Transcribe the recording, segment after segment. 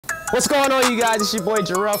What's going on, you guys? It's your boy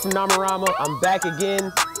Jarrell from Nomarama. I'm back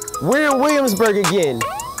again. We're in Williamsburg again,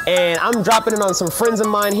 and I'm dropping in on some friends of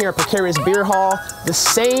mine here at Precarious Beer Hall. The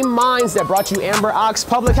same minds that brought you Amber Ox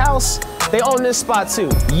Public House, they own this spot too.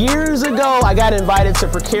 Years ago, I got invited to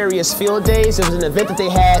Precarious Field Days. It was an event that they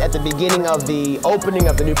had at the beginning of the opening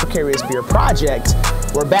of the new Precarious Beer project.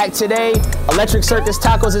 We're back today. Electric Circus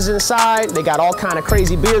Tacos is inside. They got all kind of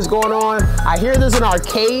crazy beers going on. I hear there's an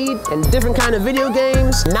arcade and different kind of video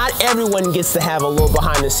games. Not everyone gets to have a little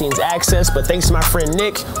behind the scenes access, but thanks to my friend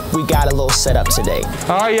Nick, we got a little setup today.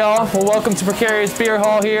 All right, y'all. Well, welcome to Precarious Beer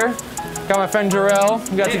Hall here. Got my friend Jarrell.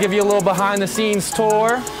 We got to give you a little behind the scenes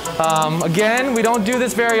tour. Again, we don't do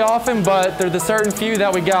this very often, but there's a certain few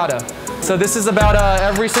that we gotta. So this is about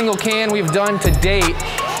every single can we've done to date.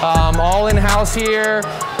 All in-house here.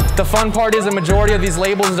 The fun part is the majority of these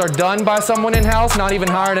labels are done by someone in-house, not even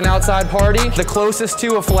hired an outside party. The closest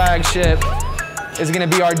to a flagship is gonna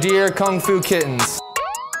be our dear Kung Fu Kittens.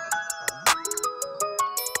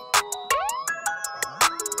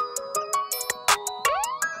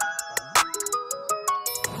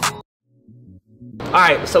 All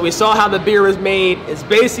right, so we saw how the beer was made. It's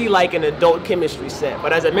basically like an adult chemistry set.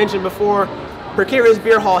 But as I mentioned before, Precarious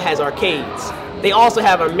Beer Hall has arcades. They also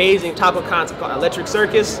have an amazing taco concept called Electric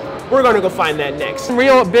Circus. We're gonna go find that next. Some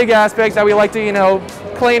real big aspect that we like to,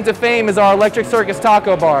 claim to fame is our Electric Circus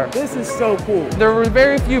taco bar. This is so cool. There were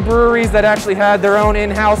very few breweries that actually had their own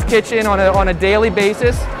in-house kitchen on a daily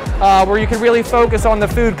basis, where you could really focus on the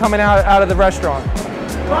food coming out of the restaurant.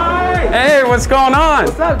 Hi. Hey, what's going on?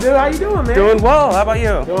 What's up, dude? How you doing, man? Doing well. How about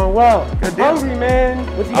you? Doing well. Good deal. Hungry, man.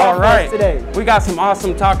 What you got for us today? We got some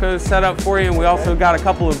awesome tacos set up for you, and we also got a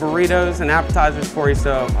couple of burritos and appetizers for you,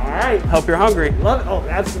 so all right. Hope you're hungry. Love it. Oh,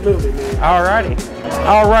 absolutely, man.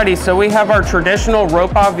 Alrighty, so we have our traditional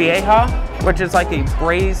ropa vieja, which is like a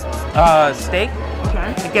braised steak.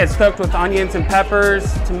 Okay. It gets cooked with onions and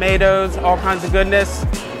peppers, tomatoes, all kinds of goodness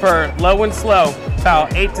for low and slow.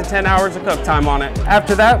 About 8 to 10 hours of cook time on it.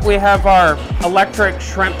 After that, we have our electric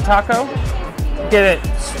shrimp taco. Get it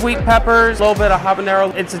sweet peppers, a little bit of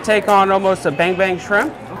habanero. It's a take on almost a bang bang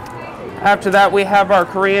shrimp. After that, we have our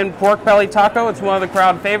Korean pork belly taco. It's one of the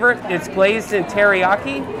crowd favorites. It's glazed in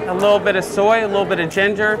teriyaki, a little bit of soy, a little bit of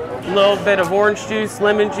ginger, a little bit of orange juice,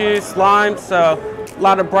 lemon juice, lime, so a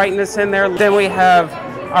lot of brightness in there. Then we have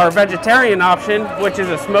our vegetarian option, which is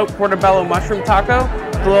a smoked portobello mushroom taco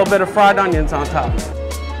with a little bit of fried onions on top.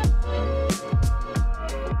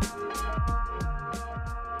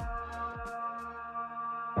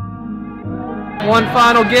 One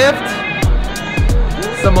final gift,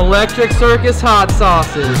 some Electric Circus hot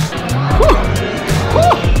sauces. Woo.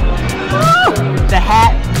 Woo. Woo. The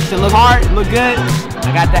hat should look hard, look good.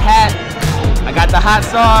 I got the hat, I got the hot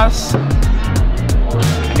sauce,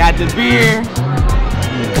 I got the beer.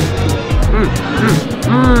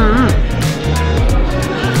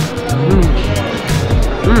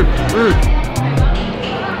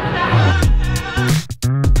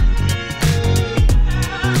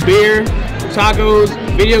 Beer, tacos,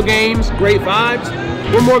 video games, great vibes.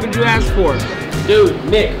 What more could you ask for? Dude,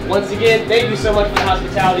 Nick, once again, thank you so much for the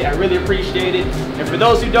hospitality. I really appreciate it. And for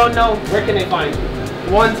those who don't know, where can they find you?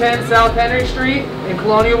 110 South Henry Street in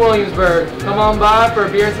Colonial Williamsburg. Come on by for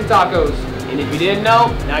a beer and some tacos. And if you didn't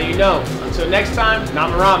know, now you know. Until next time,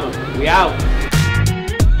 Nomarama, we out.